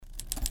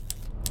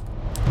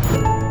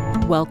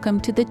Welcome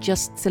to the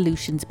Just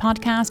Solutions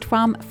podcast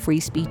from Free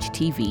Speech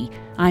TV.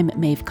 I'm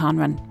Maeve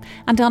Conran,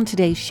 and on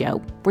today's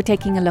show, we're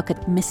taking a look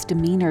at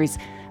misdemeanours,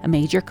 a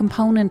major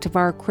component of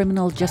our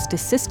criminal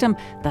justice system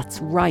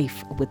that's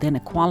rife with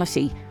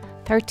inequality.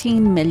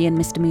 13 million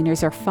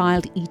misdemeanours are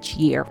filed each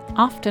year,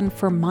 often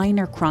for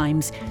minor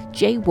crimes,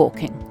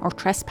 jaywalking or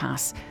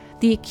trespass.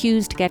 The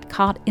accused get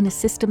caught in a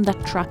system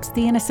that tracks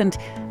the innocent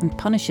and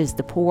punishes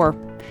the poor.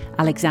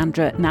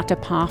 Alexandra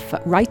Natapov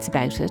writes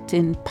about it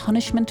in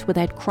Punishment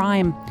Without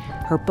Crime.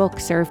 Her book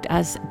served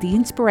as the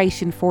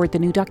inspiration for the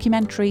new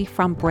documentary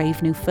from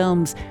Brave New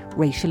Films,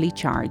 Racially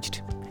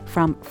Charged.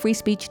 From Free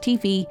Speech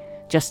TV,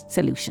 Just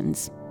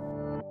Solutions.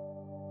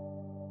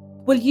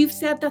 Well, you've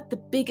said that the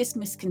biggest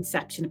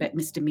misconception about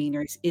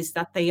misdemeanours is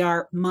that they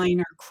are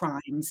minor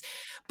crimes.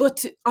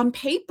 But on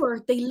paper,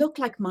 they look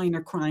like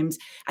minor crimes,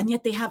 and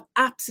yet they have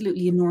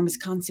absolutely enormous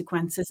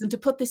consequences. And to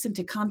put this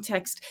into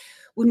context,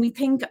 when we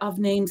think of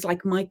names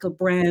like Michael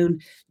Brown,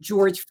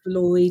 George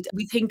Floyd,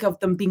 we think of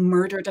them being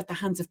murdered at the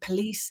hands of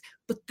police,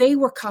 but they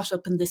were caught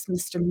up in this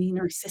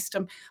misdemeanour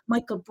system.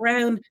 Michael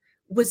Brown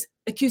was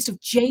accused of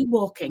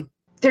jaywalking.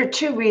 There are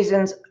two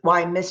reasons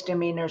why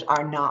misdemeanors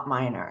are not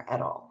minor at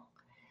all.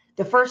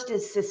 The first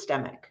is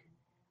systemic.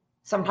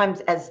 Sometimes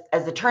as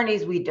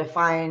attorneys, we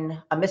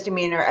define a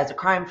misdemeanor as a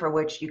crime for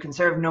which you can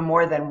serve no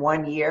more than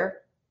 1 year.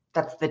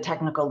 That's the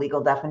technical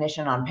legal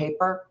definition on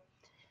paper,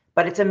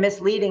 but it's a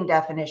misleading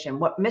definition.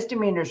 What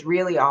misdemeanors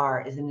really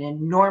are is an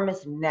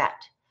enormous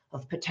net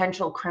of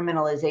potential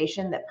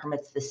criminalization that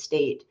permits the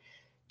state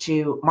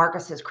to mark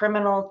us as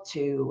criminal,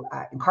 to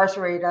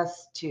incarcerate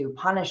us, to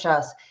punish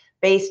us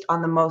based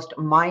on the most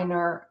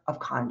minor of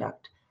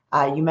conduct.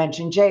 You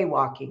mentioned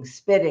jaywalking,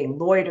 spitting,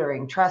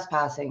 loitering,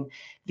 trespassing.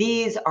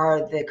 These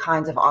are the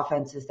kinds of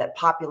offenses that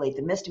populate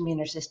the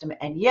misdemeanor system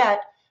and yet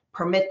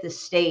permit the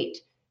state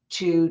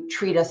to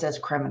treat us as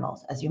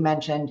criminals. As you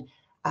mentioned,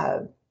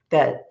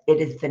 that it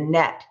is the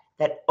net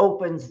that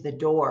opens the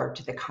door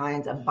to the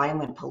kinds of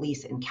violent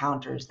police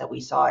encounters that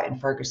we saw in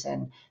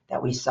Ferguson,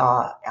 that we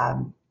saw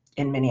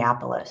in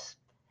Minneapolis.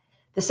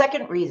 The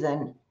second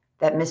reason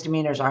that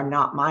misdemeanors are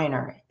not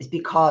minor is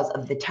because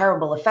of the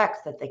terrible effects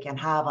that they can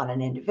have on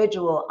an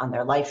individual, on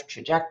their life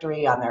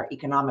trajectory, on their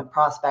economic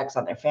prospects,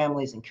 on their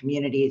families and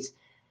communities,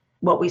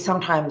 what we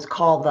sometimes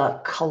call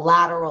the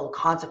collateral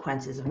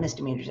consequences of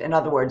misdemeanors. In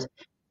other words,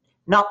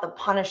 not the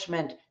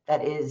punishment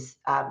that is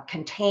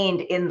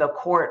contained in the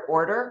court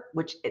order,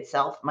 which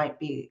itself might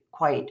be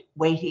quite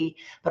weighty,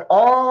 but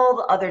all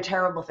the other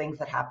terrible things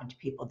that happen to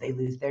people. They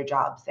lose their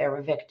jobs, they're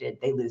evicted,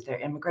 they lose their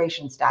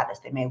immigration status,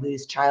 they may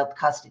lose child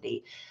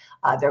custody.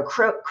 Their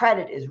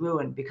credit is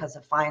ruined because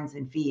of fines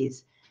and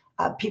fees.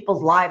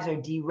 People's lives are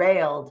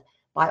derailed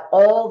by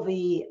all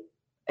the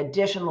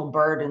additional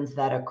burdens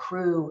that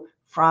accrue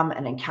from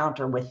an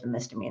encounter with the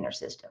misdemeanor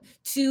system.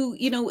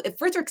 To,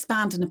 further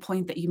expand on a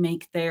point that you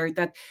make there,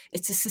 that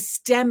it's a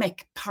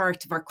systemic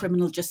part of our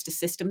criminal justice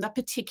system that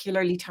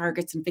particularly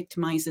targets and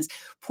victimizes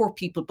poor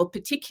people, but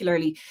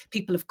particularly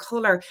people of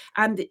colour.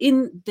 And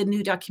in the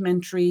new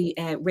documentary,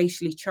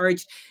 Racially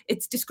Charged,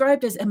 it's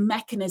described as a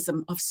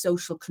mechanism of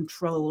social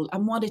control.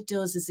 And what it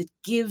does is it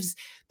gives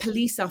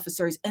police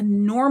officers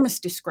enormous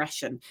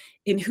discretion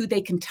in who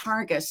they can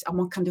target and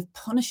what kind of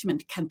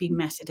punishment can be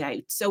meted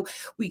out. So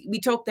we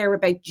talked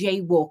there about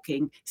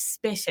jaywalking,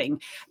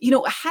 spitting.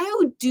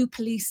 How do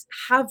police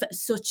have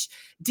such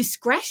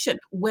discretion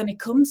when it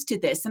comes to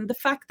this? And the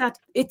fact that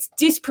it's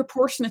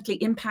disproportionately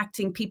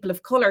impacting people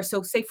of colour.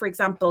 So say, for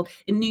example,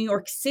 in New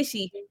York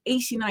City,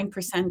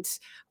 89%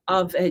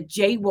 of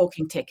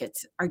jaywalking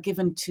tickets are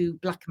given to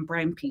Black and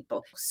brown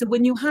people. So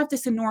when you have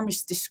this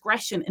enormous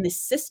discretion in a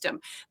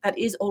system that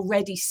is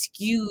already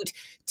skewed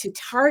to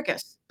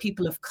target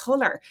people of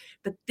colour,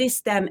 that this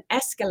then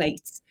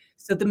escalates.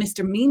 So the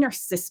misdemeanor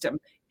system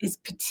is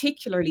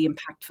particularly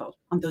impactful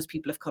on those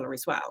people of colour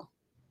as well.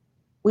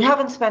 We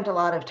haven't spent a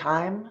lot of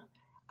time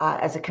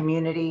as a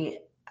community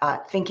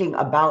thinking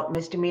about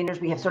misdemeanors.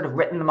 We have sort of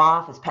written them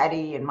off as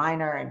petty and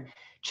minor and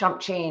chump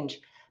change.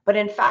 But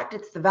in fact,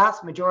 it's the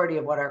vast majority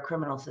of what our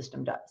criminal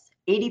system does.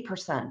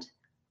 80%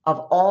 of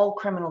all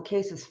criminal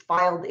cases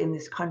filed in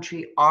this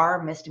country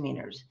are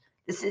misdemeanors.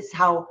 This is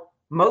how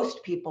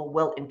most people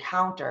will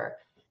encounter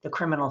the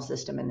criminal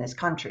system in this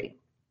country.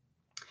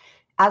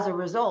 As a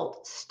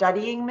result,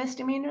 studying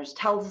misdemeanors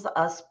tells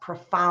us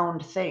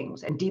profound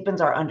things and deepens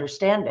our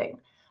understanding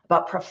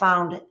about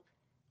profound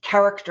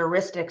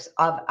characteristics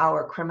of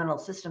our criminal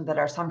system that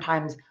are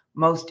sometimes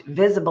most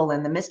visible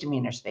in the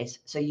misdemeanor space.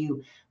 So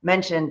you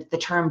mentioned the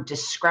term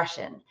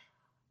discretion.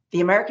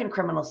 The American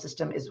criminal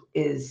system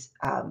is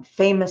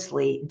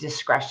famously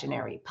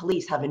discretionary.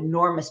 Police have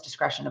enormous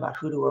discretion about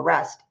who to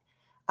arrest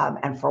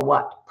and for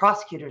what.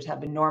 Prosecutors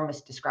have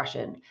enormous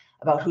discretion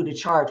about who to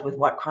charge with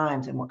what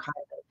crimes and what kind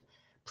of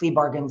plea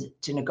bargains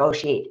to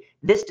negotiate.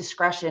 This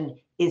discretion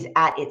is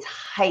at its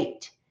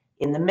height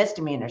in the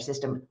misdemeanor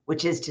system,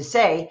 which is to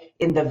say,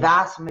 in the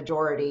vast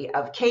majority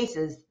of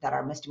cases that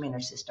our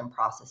misdemeanor system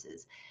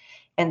processes.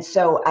 And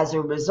so as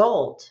a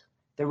result,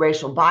 the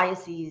racial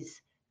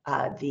biases,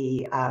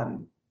 the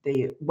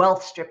the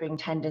wealth stripping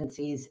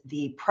tendencies,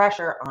 the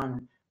pressure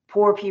on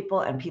poor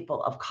people and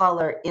people of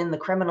color in the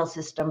criminal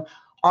system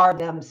are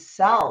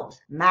themselves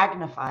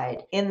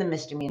magnified in the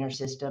misdemeanor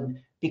system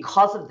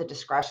because of the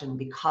discretion,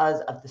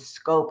 because of the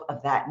scope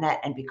of that net,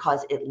 and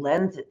because it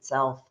lends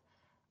itself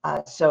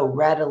so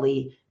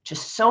readily to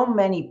so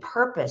many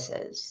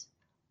purposes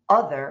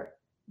other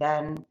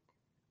than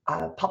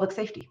public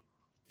safety.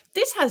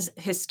 This has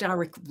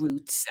historic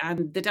roots,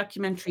 and the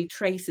documentary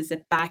traces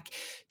it back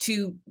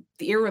to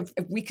the era of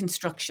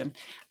Reconstruction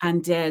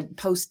and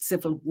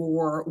post-Civil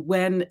War,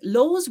 when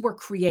laws were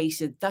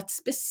created that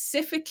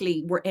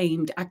specifically were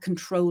aimed at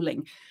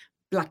controlling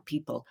Black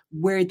people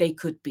where they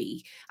could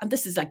be. And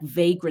this is like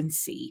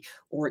vagrancy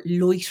or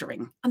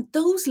loitering. And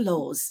those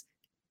laws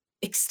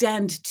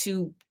extend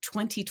to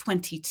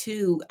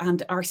 2022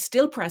 and are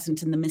still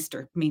present in the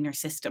misdemeanor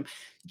system.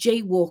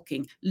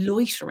 Jaywalking,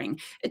 loitering.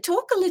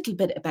 Talk a little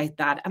bit about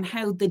that and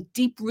how the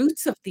deep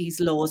roots of these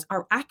laws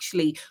are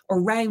actually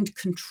around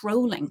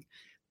controlling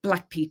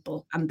Black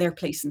people and their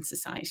place in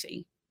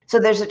society. So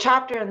there's a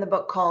chapter in the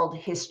book called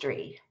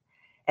History,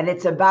 and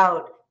it's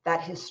about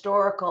that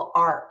historical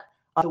arc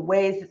of the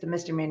ways that the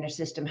misdemeanor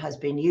system has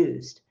been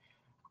used.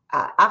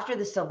 After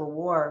the Civil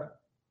War,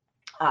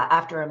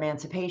 after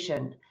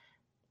emancipation,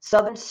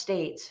 Southern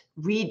states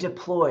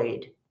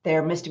redeployed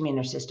their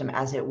misdemeanor system,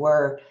 as it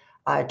were,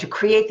 to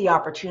create the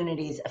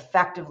opportunities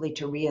effectively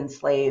to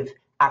re-enslave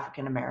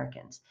African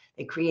Americans.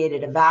 They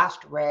created a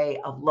vast array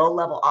of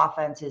low-level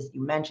offenses.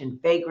 You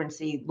mentioned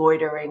vagrancy,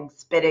 loitering,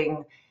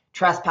 spitting,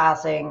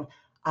 trespassing,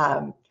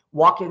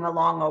 walking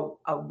along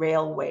a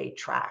railway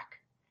track.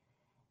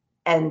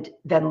 And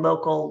then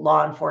local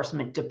law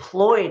enforcement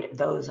deployed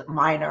those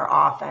minor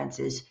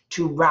offenses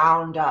to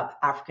round up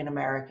African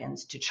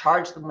Americans, to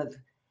charge them with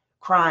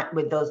crime,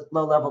 with those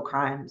low-level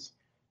crimes,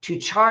 to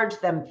charge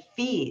them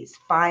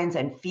fines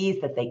and fees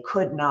that they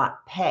could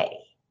not pay.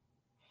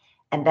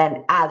 And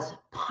then as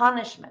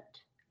punishment,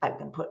 I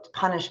can put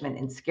punishment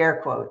in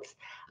scare quotes,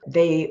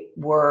 they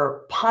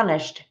were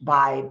punished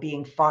by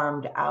being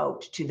farmed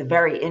out to the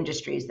very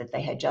industries that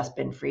they had just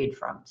been freed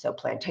from. So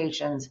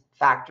plantations,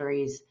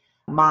 factories,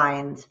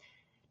 mines,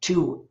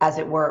 to, as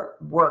it were,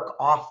 work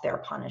off their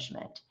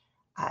punishment.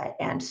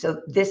 And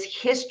so this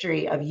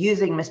history of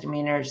using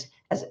misdemeanors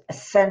as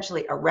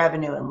essentially a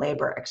revenue and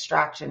labor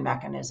extraction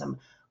mechanism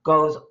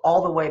goes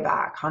all the way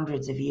back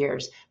hundreds of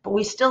years. But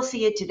we still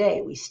see it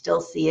today. We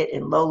still see it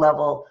in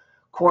low-level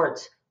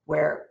courts,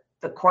 where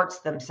the courts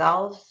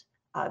themselves,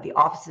 the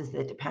offices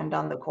that depend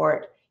on the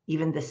court,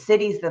 even the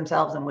cities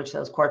themselves in which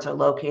those courts are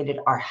located,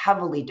 are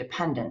heavily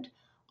dependent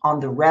on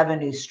the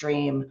revenue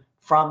stream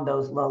from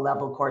those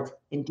low-level courts.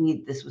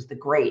 Indeed, this was the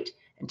great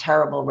and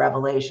terrible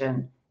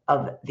revelation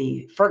of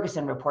the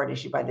Ferguson report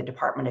issued by the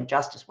Department of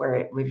Justice, where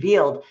it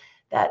revealed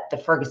that the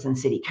Ferguson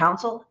City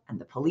Council and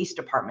the police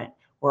department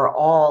were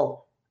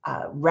all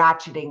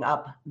ratcheting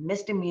up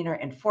misdemeanor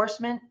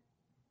enforcement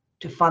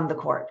to fund the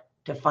court,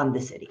 to fund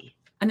the city.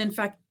 And in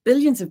fact,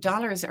 billions of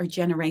dollars are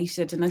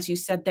generated. And as you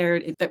said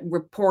there, that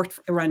report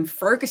around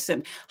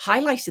Ferguson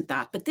highlighted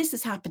that. But this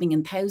is happening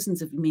in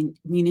thousands of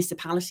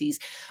municipalities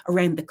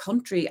around the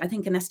country. I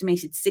think an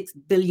estimated $6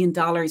 billion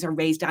are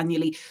raised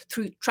annually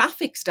through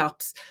traffic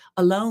stops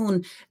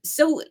alone.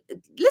 So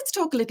let's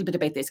talk a little bit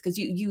about this, because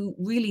you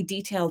really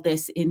detail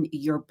this in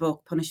your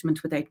book,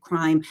 Punishment Without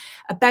Crime,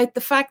 about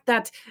the fact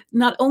that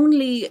not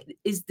only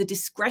is the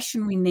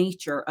discretionary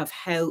nature of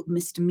how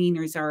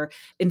misdemeanors are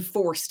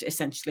enforced,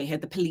 essentially, how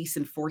the police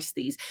enforce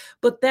these,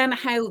 but then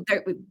how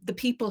the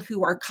people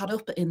who are caught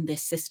up in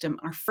this system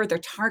are further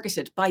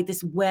targeted by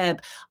this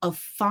web of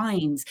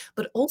fines,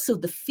 but also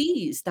the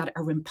fees that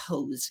are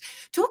imposed.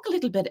 Talk a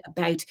little bit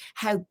about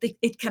how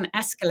it can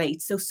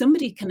escalate. So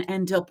somebody can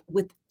end up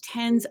with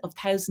tens of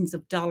thousands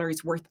of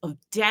dollars worth of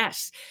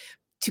debt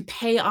to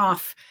pay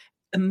off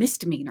a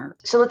misdemeanor.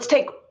 So let's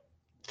take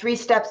 3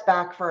 steps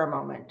back for a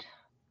moment.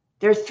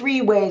 There are 3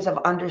 ways of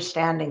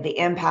understanding the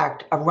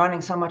impact of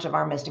running so much of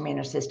our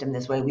misdemeanor system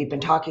this way. We've been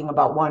talking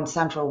about one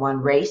central one,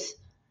 race.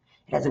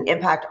 It has an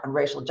impact on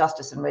racial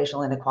justice and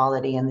racial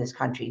inequality in this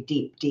country,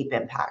 deep, deep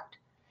impact.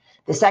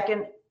 The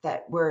second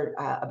that we're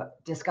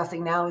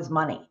discussing now is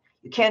money.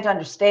 You can't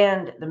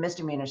understand the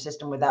misdemeanor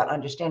system without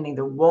understanding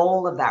the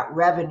role of that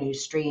revenue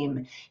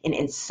stream in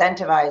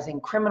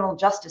incentivizing criminal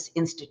justice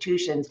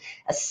institutions,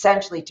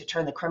 essentially to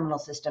turn the criminal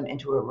system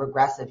into a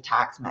regressive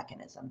tax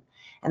mechanism.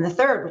 And the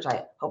third, which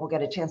I hope we'll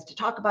get a chance to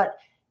talk about,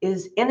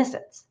 is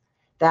innocence.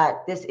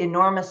 That this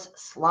enormous,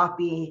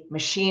 sloppy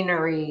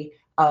machinery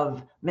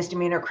of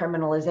misdemeanor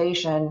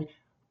criminalization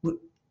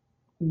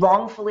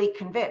wrongfully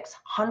convicts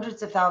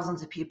hundreds of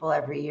thousands of people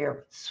every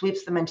year,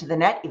 sweeps them into the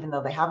net, even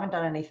though they haven't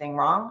done anything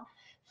wrong,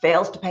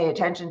 fails to pay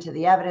attention to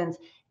the evidence,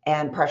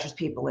 and pressures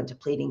people into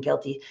pleading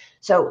guilty.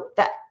 So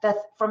that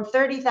from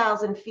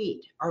 30,000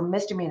 feet, our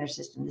misdemeanor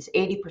system, this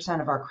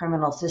 80% of our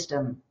criminal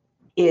system,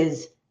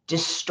 is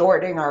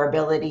distorting our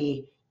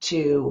ability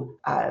to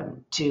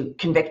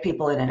convict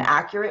people in an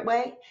accurate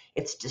way.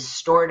 It's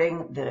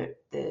distorting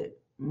the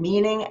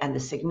meaning and the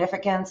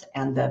significance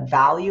and the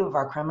value of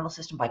our criminal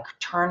system by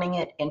turning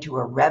it into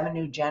a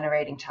revenue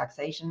generating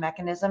taxation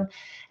mechanism.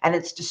 And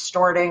it's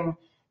distorting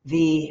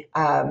the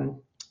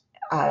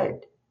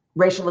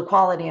racial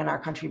equality in our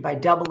country by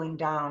doubling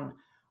down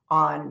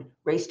on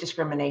race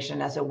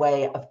discrimination as a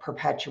way of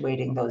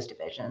perpetuating those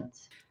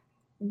divisions.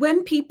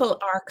 When people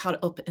are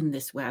caught up in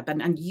this web,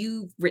 and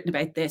you've written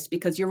about this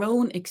because your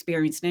own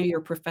experience, now you're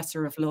a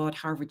professor of law at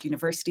Harvard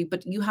University,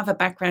 but you have a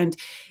background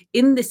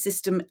in the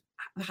system,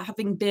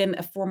 having been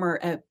a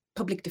former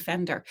public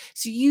defender.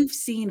 So you've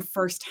seen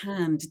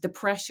firsthand the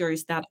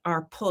pressures that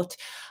are put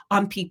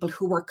on people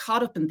who are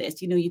caught up in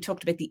this. You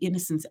talked about the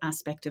innocence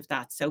aspect of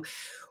that. So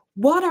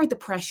what are the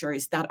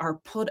pressures that are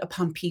put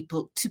upon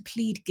people to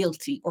plead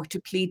guilty or to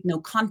plead no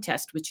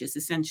contest, which is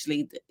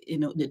essentially,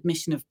 an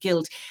admission of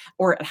guilt,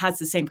 or it has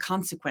the same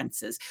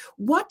consequences?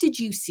 What did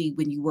you see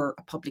when you were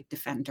a public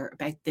defender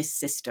about this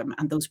system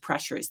and those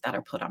pressures that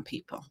are put on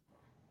people?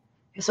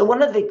 So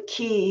one of the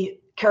key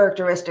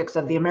characteristics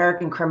of the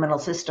American criminal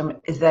system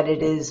is that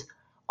it is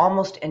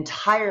almost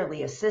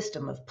entirely a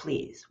system of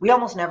pleas. We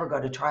almost never go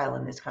to trial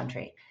in this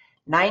country.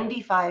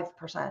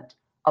 95%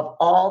 of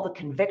all the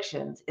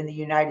convictions in the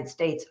United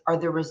States are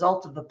the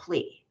result of a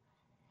plea.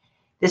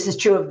 This is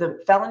true of the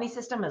felony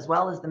system as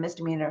well as the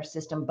misdemeanor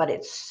system, but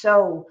it's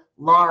so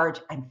large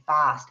and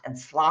fast and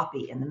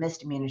sloppy in the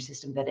misdemeanor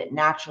system that it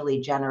naturally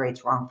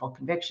generates wrongful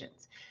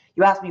convictions.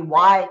 You ask me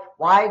why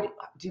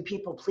do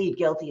people plead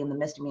guilty in the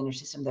misdemeanor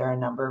system? There are a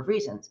number of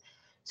reasons.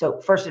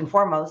 So first and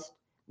foremost,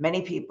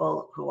 many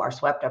people who are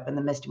swept up in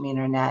the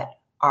misdemeanor net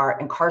are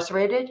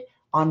incarcerated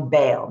on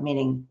bail,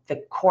 meaning the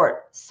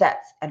court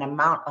sets an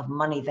amount of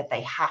money that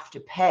they have to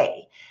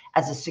pay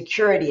as a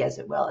security, as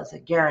it will, as a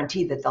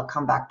guarantee that they'll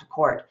come back to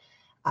court.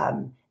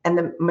 And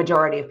the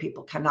majority of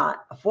people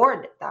cannot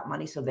afford that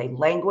money, so they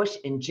languish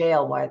in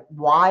jail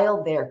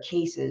while their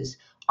cases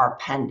are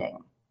pending.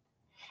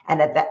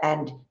 And at the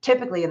end,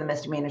 typically in the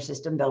misdemeanor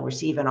system, they'll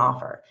receive an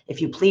offer.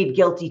 If you plead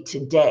guilty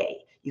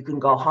today, you can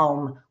go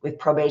home with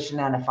probation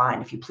and a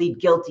fine. If you plead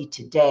guilty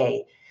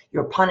today,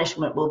 your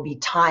punishment will be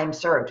time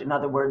served. In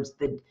other words,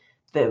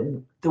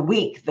 the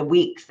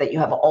weeks that you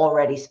have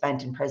already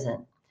spent in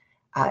prison,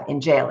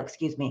 in jail,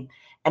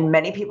 And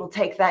many people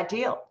take that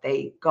deal.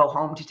 They go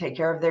home to take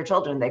care of their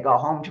children. They go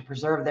home to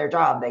preserve their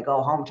job. They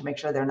go home to make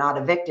sure they're not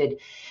evicted.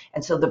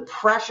 And so the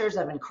pressures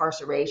of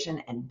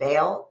incarceration and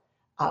bail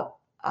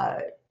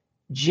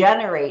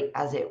generate,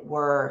 as it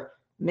were,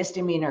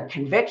 misdemeanor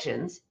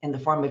convictions in the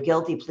form of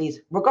guilty pleas,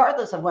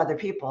 regardless of whether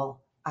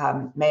people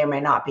may or may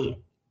not be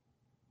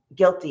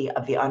guilty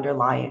of the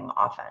underlying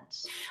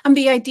offense. And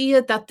the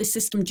idea that the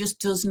system just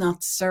does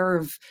not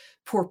serve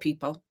poor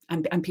people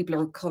and people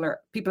of color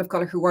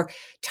who are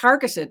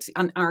targeted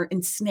and are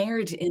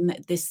ensnared in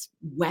this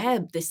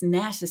web, this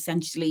net,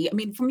 essentially. I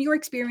mean, from your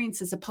experience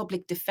as a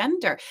public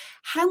defender,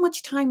 how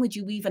much time would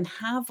you even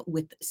have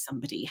with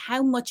somebody?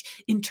 How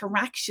much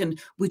interaction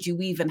would you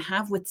even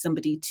have with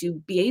somebody to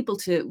be able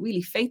to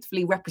really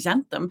faithfully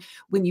represent them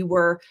when you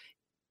were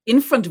in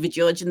front of a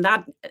judge? And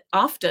that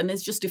often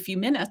is just a few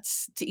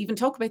minutes to even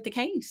talk about the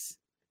case.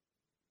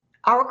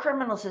 Our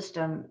criminal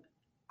system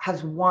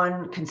has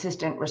one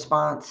consistent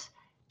response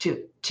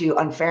to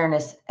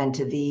unfairness and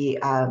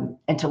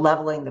to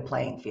leveling the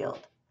playing field.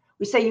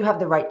 We say you have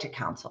the right to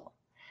counsel.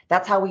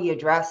 That's how we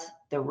address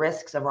the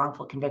risks of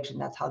wrongful conviction.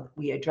 That's how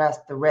we address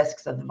the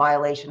risks of the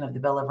violation of the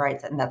Bill of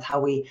Rights. And that's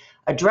how we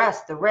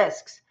address the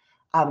risks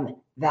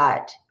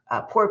that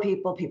poor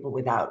people, people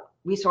without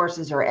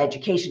resources or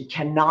education,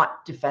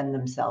 cannot defend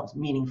themselves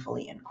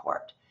meaningfully in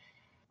court.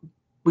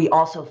 We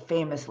also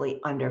famously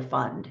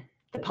underfund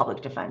the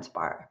public defense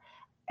bar.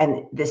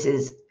 And this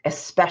is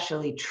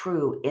especially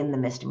true in the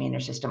misdemeanor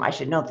system. I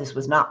should note this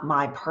was not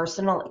my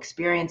personal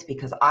experience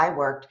because I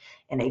worked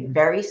in a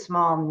very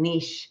small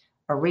niche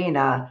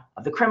arena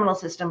of the criminal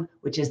system,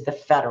 which is the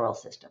federal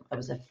system. I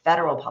was a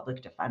federal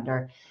public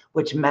defender,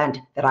 which meant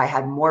that I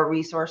had more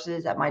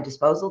resources at my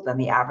disposal than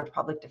the average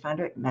public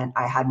defender. It meant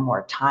I had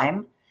more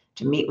time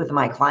to meet with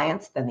my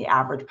clients than the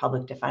average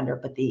public defender.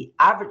 But the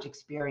average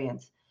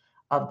experience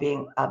of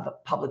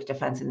public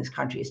defense in this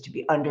country is to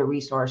be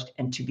under-resourced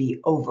and to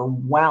be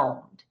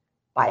overwhelmed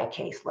by a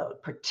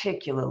caseload,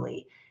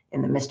 particularly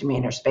in the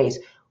misdemeanor space,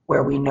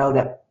 where we know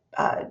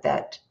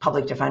that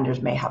public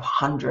defenders may have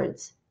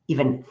hundreds,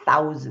 even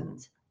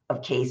thousands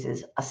of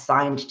cases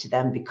assigned to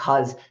them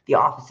because the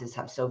offices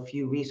have so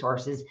few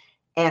resources.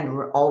 And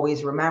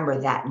always remember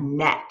that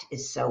net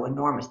is so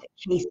enormous that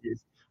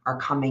cases are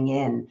coming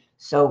in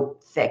so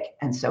thick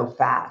and so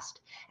fast.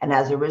 And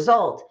as a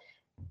result,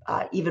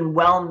 even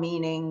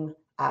well-meaning,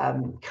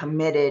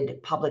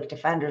 committed public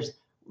defenders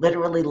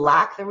literally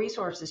lack the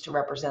resources to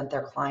represent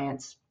their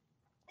clients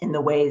in the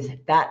ways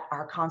that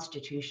our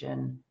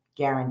Constitution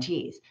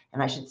guarantees.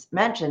 And I should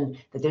mention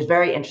that there's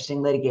very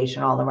interesting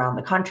litigation all around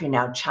the country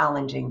now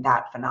challenging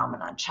that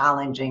phenomenon,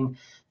 challenging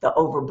the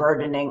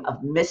overburdening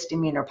of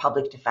misdemeanor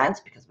public defense,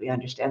 because we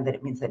understand that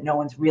it means that no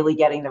one's really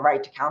getting the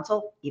right to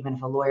counsel, even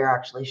if a lawyer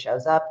actually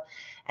shows up,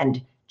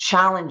 and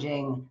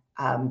challenging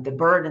the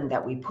burden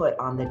that we put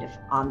on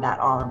that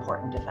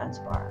all-important defense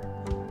bar.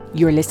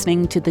 You're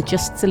listening to the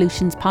Just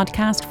Solutions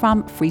podcast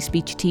from Free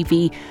Speech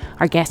TV.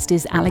 Our guest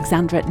is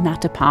Alexandra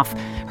Natapov.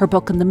 Her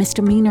book on the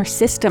misdemeanor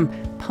system,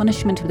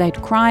 Punishment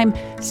Without Crime,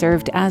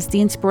 served as the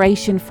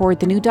inspiration for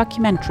the new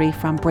documentary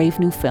from Brave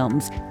New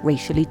Films,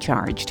 Racially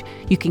Charged.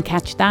 You can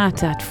catch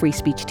that at Free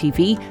Speech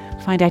TV.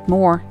 Find out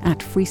more at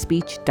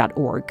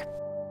freespeech.org.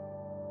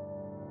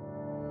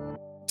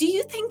 Do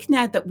you think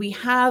now that we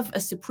have a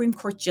Supreme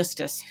Court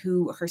justice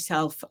who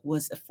herself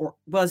was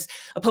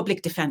a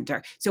public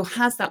defender, so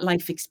has that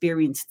life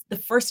experience the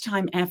first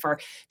time ever,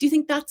 do you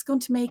think that's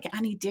going to make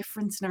any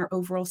difference in our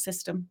overall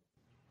system?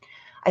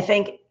 I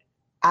think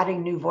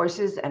adding new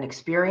voices and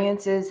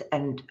experiences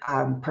and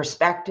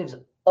perspectives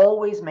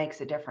always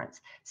makes a difference.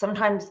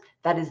 Sometimes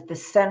that is the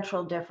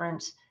central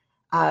difference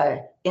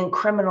in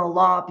criminal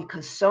law,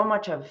 because so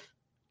much of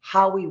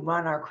how we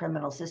run our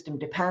criminal system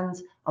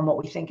depends on what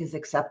we think is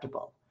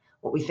acceptable,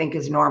 what we think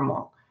is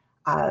normal.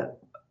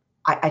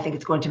 I think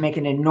it's going to make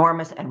an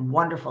enormous and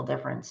wonderful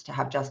difference to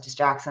have Justice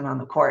Jackson on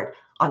the court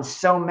on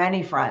so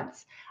many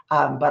fronts,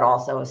 but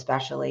also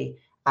especially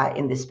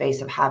in the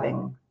space of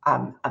having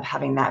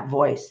that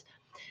voice.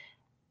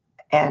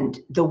 And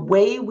the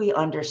way we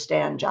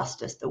understand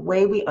justice, the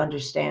way we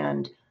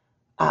understand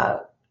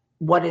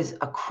what is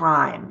a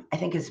crime, I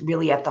think is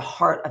really at the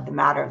heart of the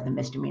matter of the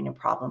misdemeanor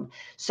problem.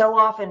 So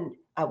often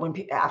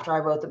after I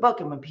wrote the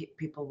book and when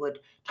people would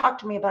talk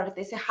to me about it,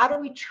 they say, how do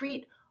we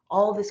treat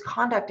all this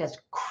conduct as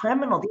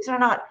criminal? These are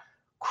not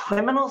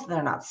criminals.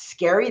 They're not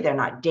scary. They're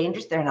not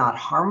dangerous. They're not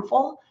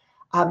harmful.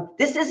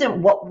 This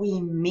isn't what we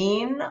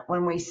mean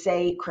when we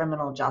say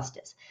criminal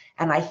justice.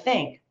 And I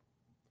think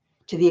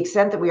to the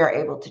extent that we are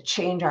able to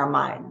change our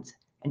minds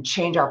and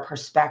change our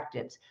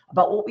perspectives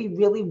about what we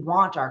really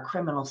want our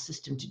criminal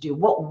system to do,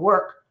 what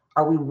work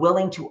are we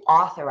willing to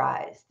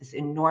authorize this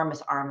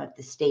enormous arm of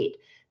the state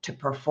to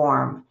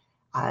perform,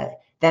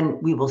 then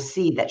we will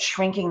see that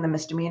shrinking the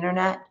misdemeanor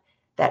net,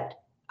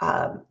 that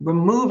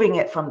removing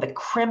it from the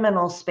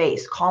criminal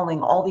space,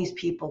 calling all these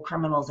people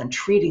criminals and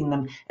treating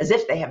them as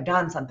if they have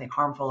done something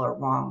harmful or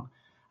wrong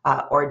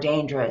or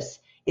dangerous,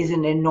 is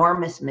an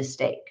enormous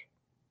mistake.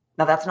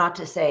 Now, that's not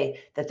to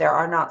say that there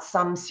are not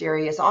some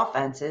serious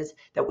offenses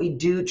that we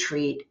do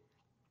treat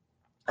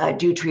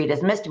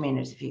as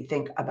misdemeanors. If you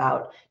think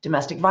about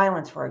domestic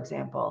violence, for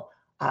example,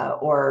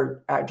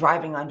 or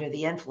driving under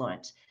the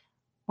influence,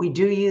 we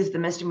do use the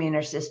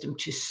misdemeanor system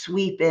to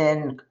sweep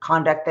in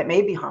conduct that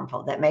may be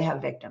harmful, that may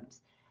have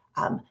victims.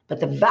 But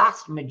the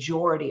vast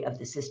majority of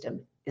the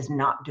system is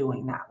not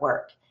doing that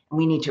work. And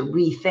we need to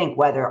rethink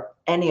whether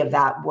any of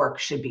that work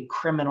should be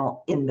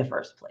criminal in the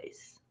first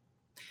place.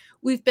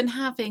 We've been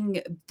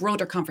having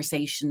broader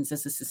conversations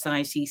as a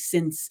society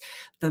since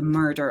the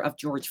murder of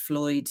George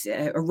Floyd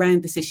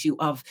around this issue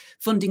of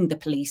funding the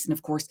police and,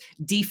 of course,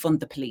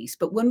 defund the police.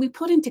 But when we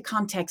put into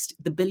context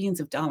the billions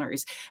of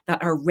dollars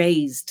that are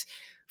raised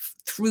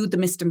through the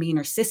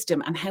misdemeanor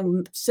system and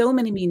how so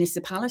many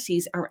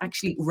municipalities are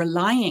actually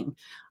relying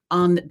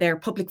on their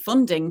public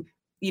funding,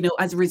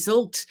 as a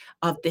result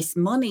of this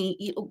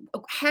money,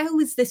 how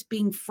is this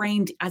being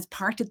framed as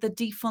part of the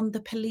defund the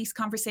police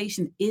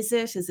conversation? Is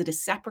it a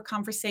separate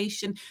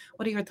conversation?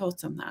 What are your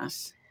thoughts on that?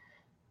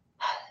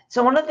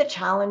 So one of the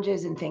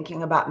challenges in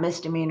thinking about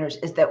misdemeanors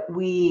is that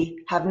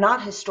we have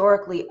not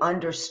historically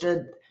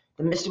understood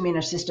the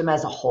misdemeanor system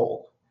as a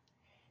whole,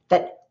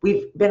 that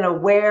we've been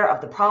aware of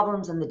the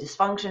problems and the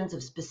dysfunctions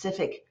of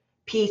specific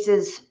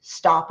pieces: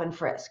 stop and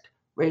frisk,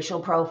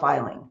 racial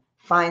profiling,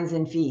 fines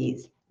and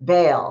fees,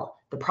 bail,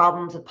 the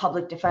problems of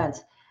public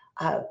defense.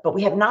 But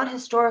we have not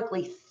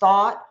historically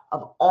thought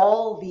of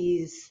all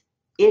these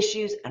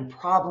issues and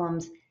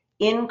problems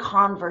in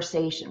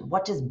conversation.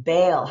 What does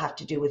bail have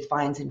to do with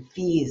fines and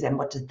fees? And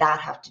what does that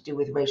have to do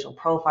with racial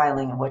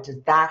profiling? And what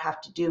does that have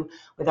to do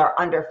with our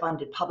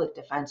underfunded public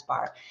defense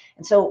bar?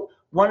 And so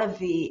one of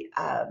the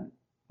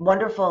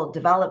wonderful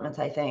developments,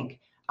 I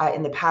think,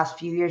 in the past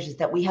few years is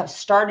that we have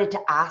started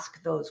to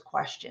ask those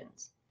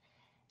questions.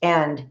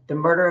 And the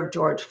murder of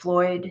George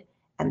Floyd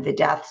and the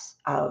deaths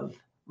of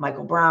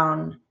Michael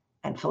Brown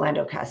and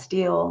Philando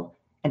Castile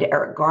and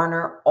Eric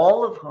Garner,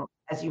 all of whom,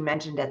 as you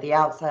mentioned at the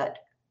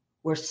outset,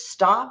 were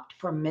stopped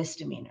for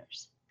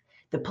misdemeanors.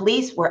 The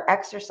police were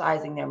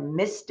exercising their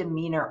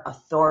misdemeanor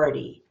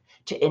authority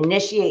to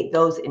initiate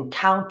those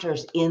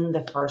encounters in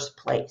the first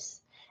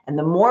place. And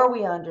the more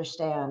we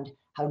understand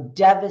how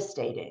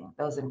devastating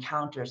those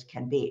encounters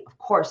can be, of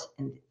course,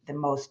 in the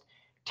most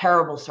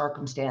terrible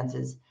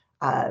circumstances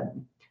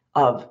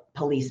of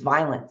police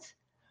violence,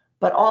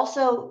 but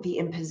also the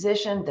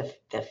imposition,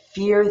 the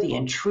fear, the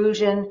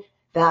intrusion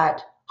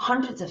that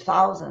hundreds of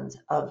thousands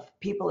of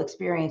people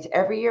experience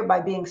every year by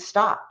being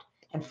stopped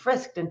and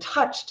frisked and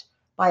touched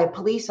by a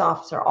police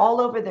officer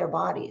all over their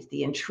bodies,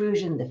 the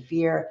intrusion, the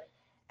fear,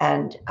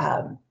 and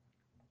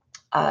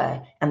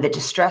the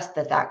distress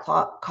that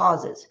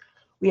causes.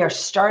 We are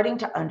starting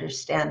to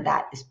understand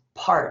that as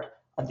part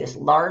of this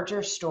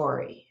larger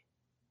story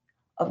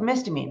of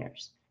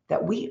misdemeanors,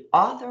 that we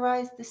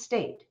authorize the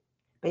state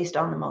based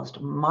on the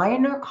most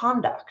minor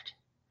conduct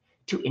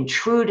to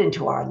intrude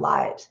into our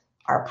lives,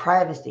 our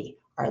privacy,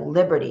 our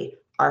liberty,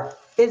 our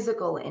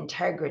physical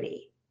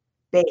integrity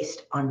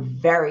based on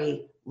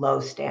very low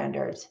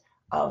standards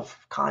of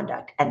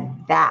conduct.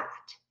 And that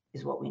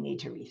is what we need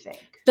to rethink.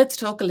 Let's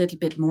talk a little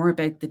bit more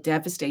about the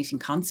devastating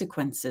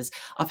consequences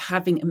of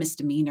having a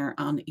misdemeanor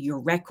on your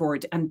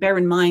record. And bear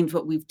in mind,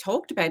 what we've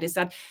talked about is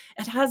that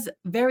it has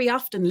very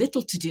often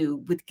little to do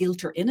with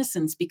guilt or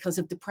innocence because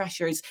of the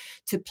pressures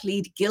to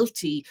plead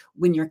guilty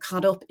when you're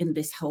caught up in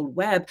this whole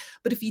web.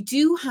 But if you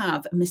do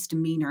have a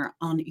misdemeanor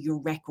on your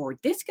record,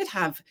 this could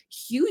have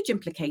huge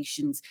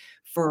implications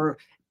for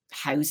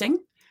housing,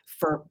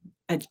 for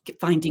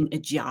finding a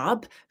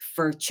job,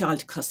 for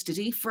child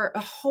custody, for a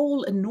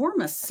whole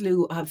enormous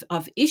slew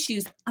of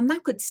issues. And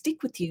that could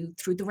stick with you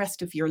through the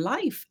rest of your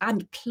life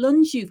and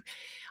plunge you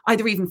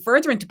either even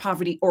further into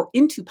poverty or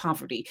into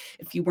poverty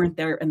if you weren't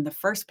there in the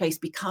first place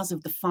because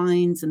of the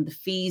fines and the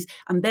fees,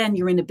 and then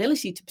your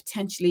inability to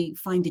potentially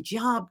find a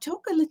job.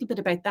 Talk a little bit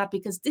about that,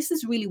 because this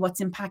is really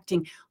what's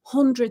impacting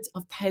hundreds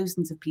of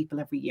thousands of people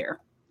every year.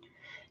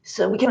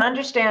 So we can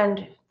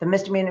understand the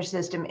misdemeanor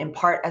system in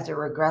part as a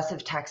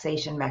regressive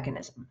taxation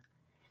mechanism.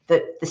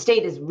 The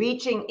state is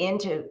reaching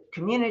into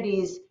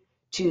communities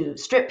to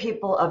strip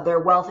people of their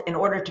wealth in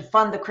order to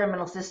fund the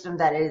criminal system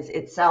that is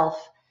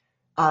itself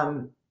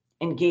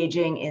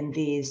engaging in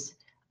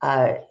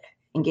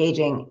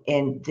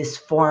this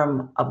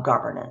form of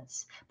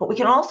governance. But we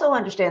can also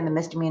understand the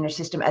misdemeanor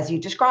system, as you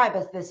describe,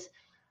 as this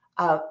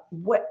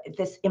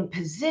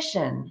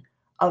imposition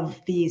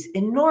of these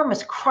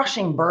enormous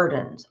crushing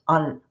burdens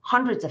on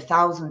hundreds of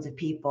thousands of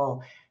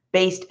people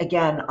based,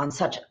 again, on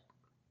such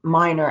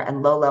minor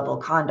and low-level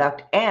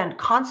conduct, and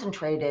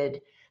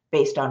concentrated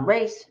based on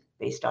race,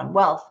 based on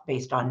wealth,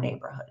 based on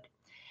neighborhood.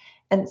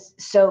 And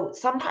so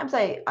sometimes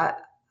I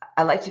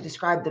like to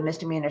describe the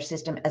misdemeanor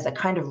system as a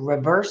kind of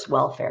reverse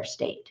welfare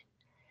state.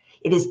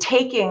 It is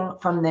taking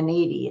from the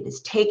needy, it is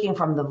taking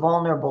from the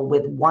vulnerable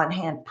with one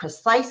hand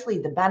precisely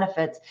the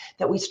benefits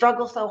that we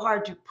struggle so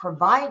hard to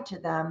provide to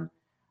them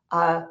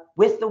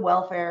with the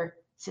welfare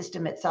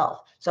system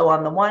itself. So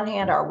on the one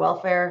hand, our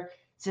welfare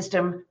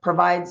system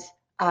provides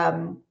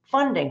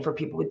funding for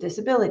people with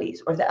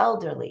disabilities or the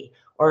elderly,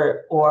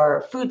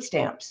 or food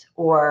stamps,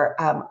 or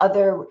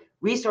other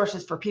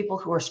resources for people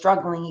who are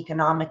struggling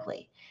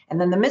economically. And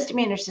then the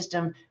misdemeanor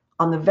system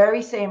on the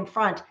very same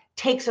front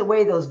takes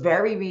away those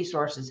very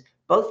resources,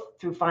 both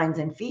through fines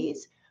and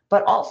fees,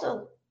 but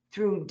also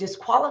through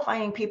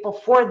disqualifying people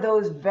for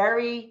those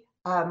very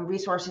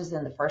resources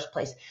in the first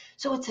place.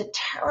 So it's a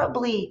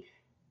terribly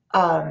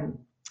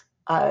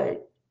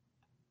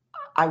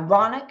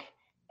ironic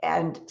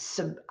and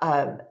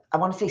I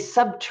want to say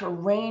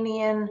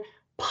subterranean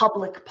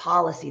public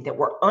policy that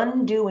we're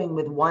undoing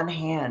with one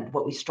hand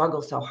what we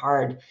struggle so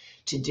hard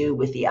to do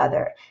with the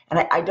other. And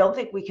I don't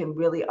think we can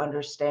really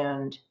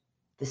understand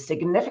the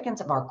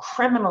significance of our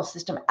criminal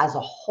system as a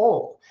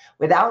whole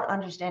without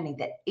understanding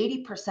that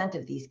 80%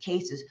 of these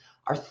cases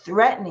are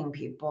threatening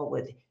people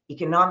with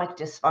economic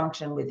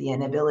dysfunction, with the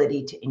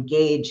inability to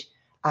engage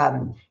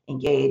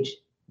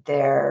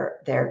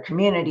their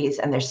communities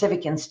and their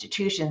civic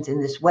institutions in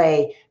this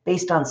way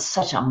based on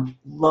such a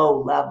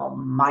low-level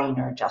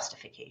minor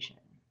justification.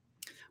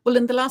 Well,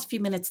 in the last few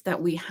minutes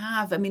that we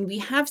have, I mean, we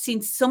have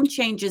seen some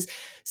changes,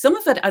 some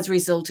of it as a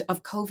result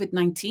of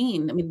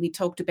COVID-19. I mean, we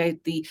talked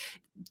about the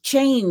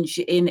change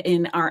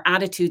in our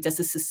attitudes as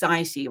a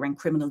society around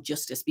criminal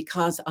justice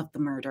because of the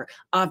murder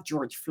of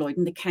George Floyd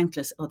and the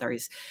countless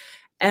others.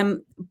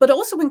 But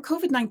also when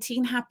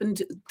COVID-19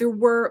 happened, there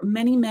were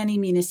many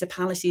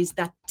municipalities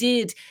that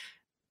did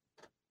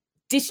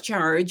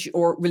discharge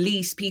or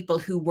release people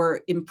who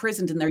were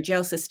imprisoned in their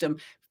jail system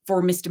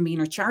for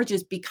misdemeanor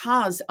charges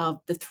because of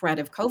the threat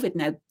of COVID.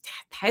 Now,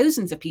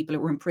 thousands of people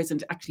who were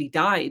imprisoned actually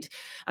died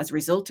as a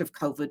result of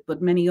COVID,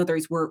 but many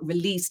others were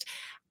released.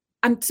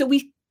 And so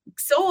we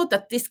saw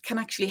that this can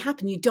actually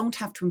happen. You don't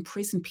have to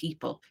imprison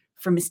people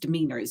for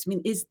misdemeanors. I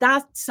mean, is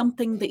that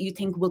something that you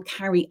think will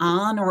carry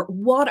on, or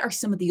what are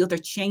some of the other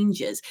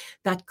changes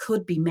that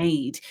could be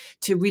made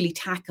to really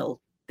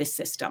tackle this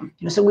system?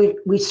 So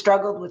we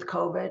struggled with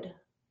COVID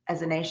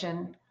as a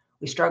nation.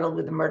 We struggled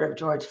with the murder of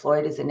George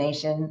Floyd as a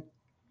nation.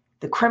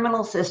 The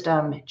criminal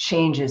system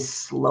changes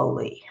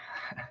slowly.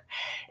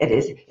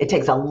 It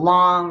takes a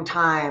long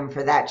time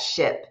for that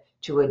ship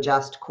to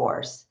adjust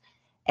course.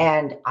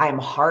 And I'm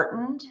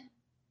heartened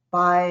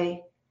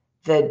by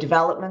the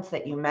developments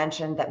that you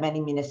mentioned, that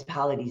many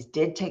municipalities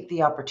did take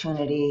the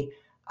opportunity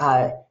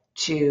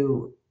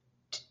to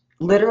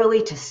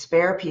literally to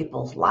spare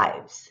people's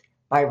lives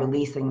by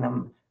releasing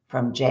them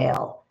from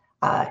jail.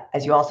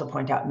 As you also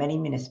point out, many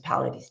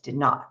municipalities did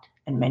not,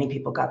 and many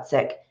people got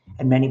sick,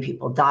 and many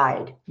people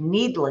died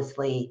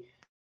needlessly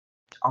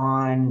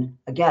on,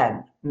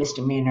 again,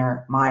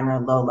 misdemeanor, minor,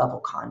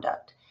 low-level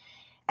conduct.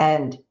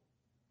 And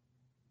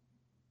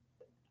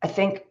I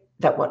think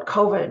that what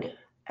COVID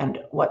and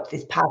what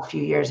these past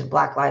few years of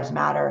Black Lives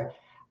Matter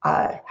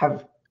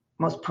have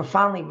most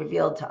profoundly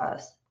revealed to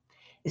us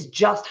is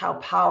just how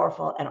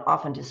powerful and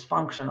often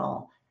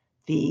dysfunctional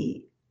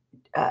the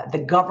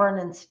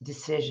governance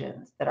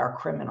decisions that our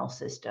criminal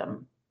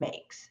system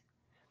makes,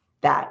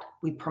 that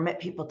we permit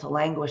people to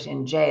languish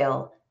in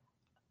jail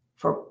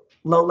for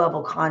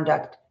low-level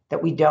conduct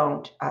that we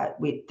don't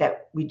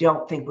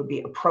think would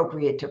be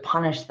appropriate to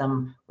punish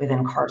them with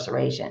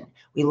incarceration.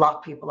 We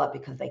lock people up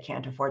because they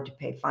can't afford to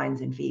pay fines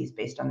and fees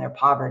based on their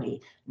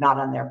poverty, not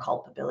on their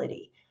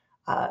culpability.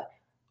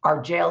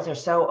 Our jails are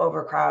so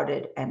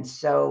overcrowded and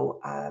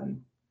so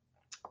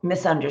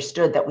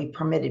misunderstood that we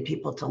permitted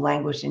people to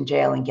languish in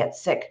jail and get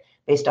sick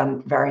based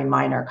on very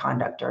minor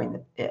conduct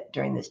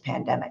during this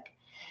pandemic.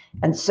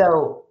 And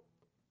so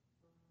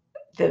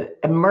the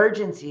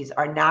emergencies,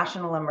 our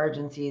national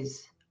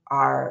emergencies,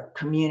 our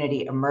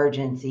community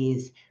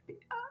emergencies,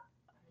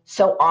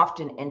 so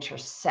often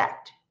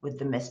intersect with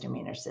the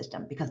misdemeanor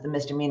system, because the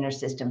misdemeanor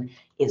system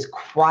is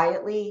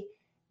quietly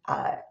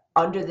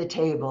under the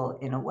table,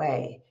 in a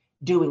way,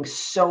 doing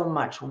so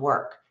much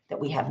work that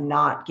we have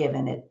not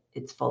given it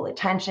its full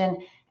attention,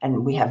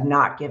 and we have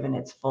not given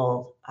its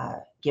full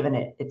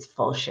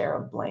share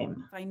of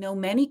blame. I know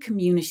many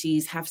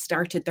communities have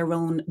started their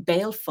own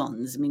bail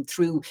funds. I mean,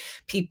 through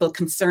people,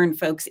 concerned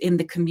folks in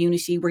the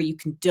community, where you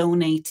can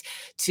donate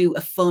to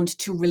a fund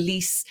to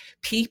release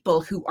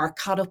people who are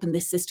caught up in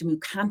this system, who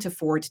can't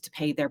afford to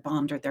pay their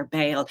bond or their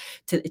bail,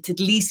 to at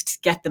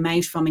least get them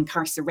out from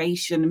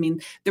incarceration. I mean,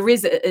 there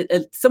is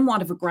a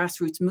somewhat of a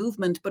grassroots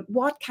movement, but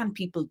what can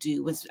people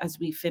do as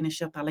we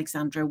finish up,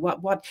 Alexandra?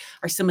 What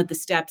are some of the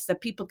steps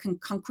that people can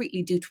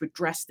concretely do to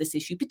address this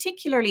issue,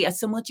 particularly as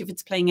so much of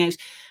it's playing out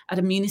at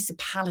a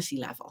municipality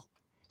level?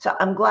 So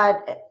I'm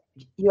glad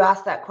you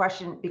asked that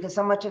question, because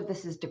so much of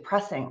this is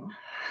depressing.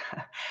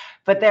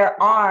 But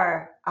there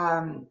are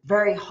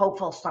very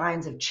hopeful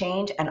signs of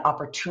change and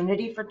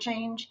opportunity for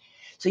change.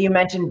 So you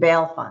mentioned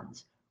bail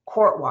funds,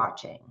 court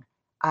watching,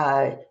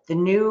 the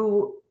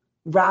new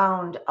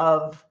round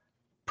of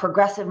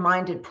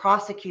progressive-minded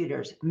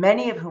prosecutors,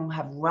 many of whom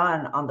have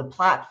run on the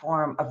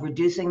platform of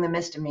reducing the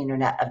misdemeanor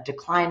net, of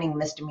declining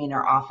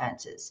misdemeanor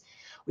offenses.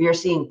 We are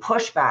seeing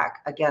pushback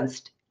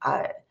against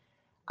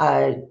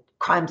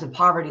crimes of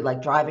poverty,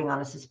 like driving on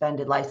a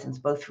suspended license,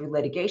 both through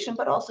litigation,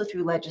 but also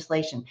through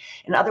legislation.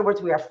 In other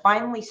words, we are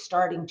finally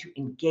starting to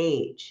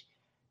engage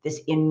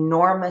this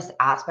enormous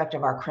aspect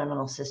of our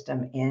criminal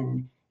system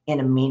in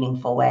a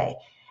meaningful way.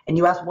 And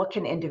you asked, what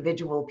can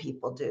individual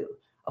people do?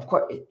 Of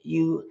course,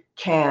 you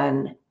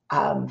can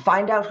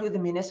find out who the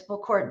municipal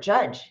court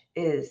judge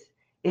is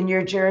in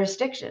your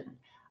jurisdiction.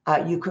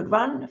 You could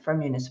run for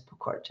municipal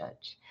court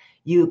judge.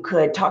 You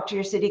could talk to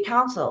your city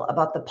council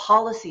about the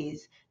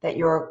policies that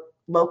your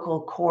local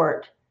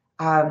court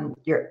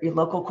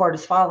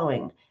is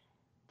following.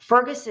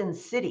 Ferguson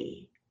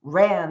City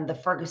ran the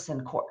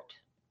Ferguson court.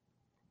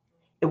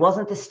 It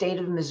wasn't the state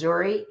of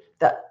Missouri.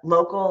 The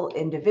local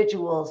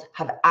individuals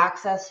have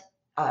access,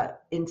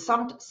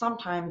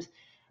 sometimes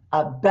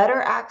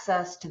better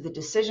access to the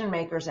decision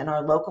makers in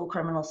our local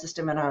criminal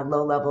system and our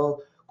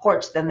low-level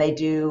courts than they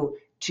do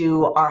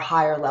to our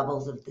higher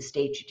levels of the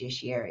state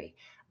judiciary.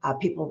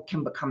 People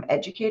can become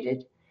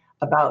educated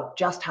about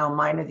just how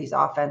minor these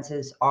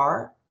offenses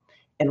are.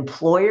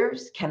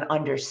 Employers can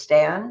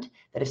understand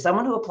that if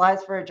someone who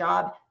applies for a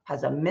job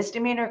has a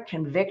misdemeanor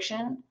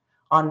conviction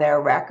on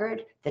their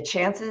record, the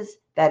chances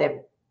that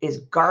it is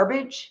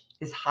garbage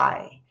is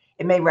high.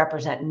 It may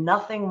represent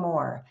nothing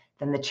more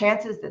than the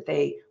chances that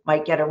they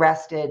might get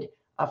arrested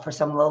for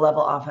some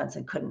low-level offense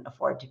and couldn't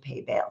afford to pay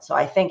bail. So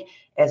I think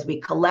as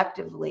we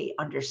collectively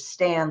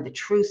understand the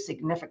true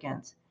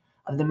significance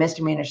of the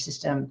misdemeanor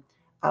system,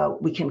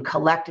 we can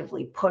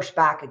collectively push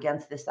back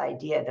against this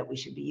idea that we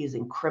should be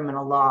using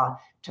criminal law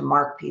to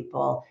mark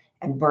people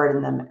and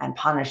burden them and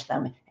punish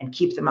them and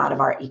keep them out of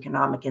our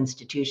economic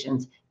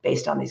institutions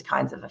based on these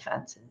kinds of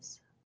offenses.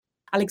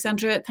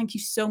 Alexandra, thank you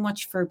so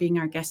much for being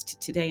our guest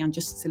today on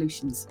Just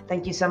Solutions.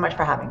 Thank you so much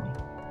for having me.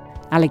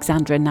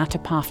 Alexandra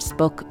Natapoff's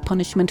book,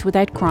 Punishment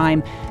Without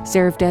Crime,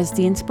 served as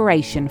the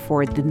inspiration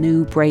for the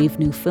new Brave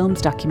New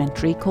Films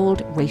documentary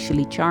called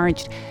Racially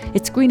Charged.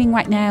 It's screening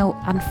right now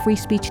on Free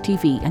Speech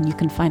TV, and you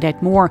can find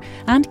out more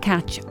and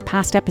catch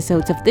past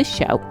episodes of this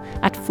show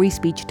at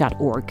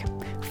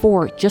freespeech.org.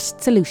 For Just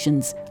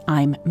Solutions,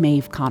 I'm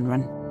Maeve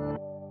Conran.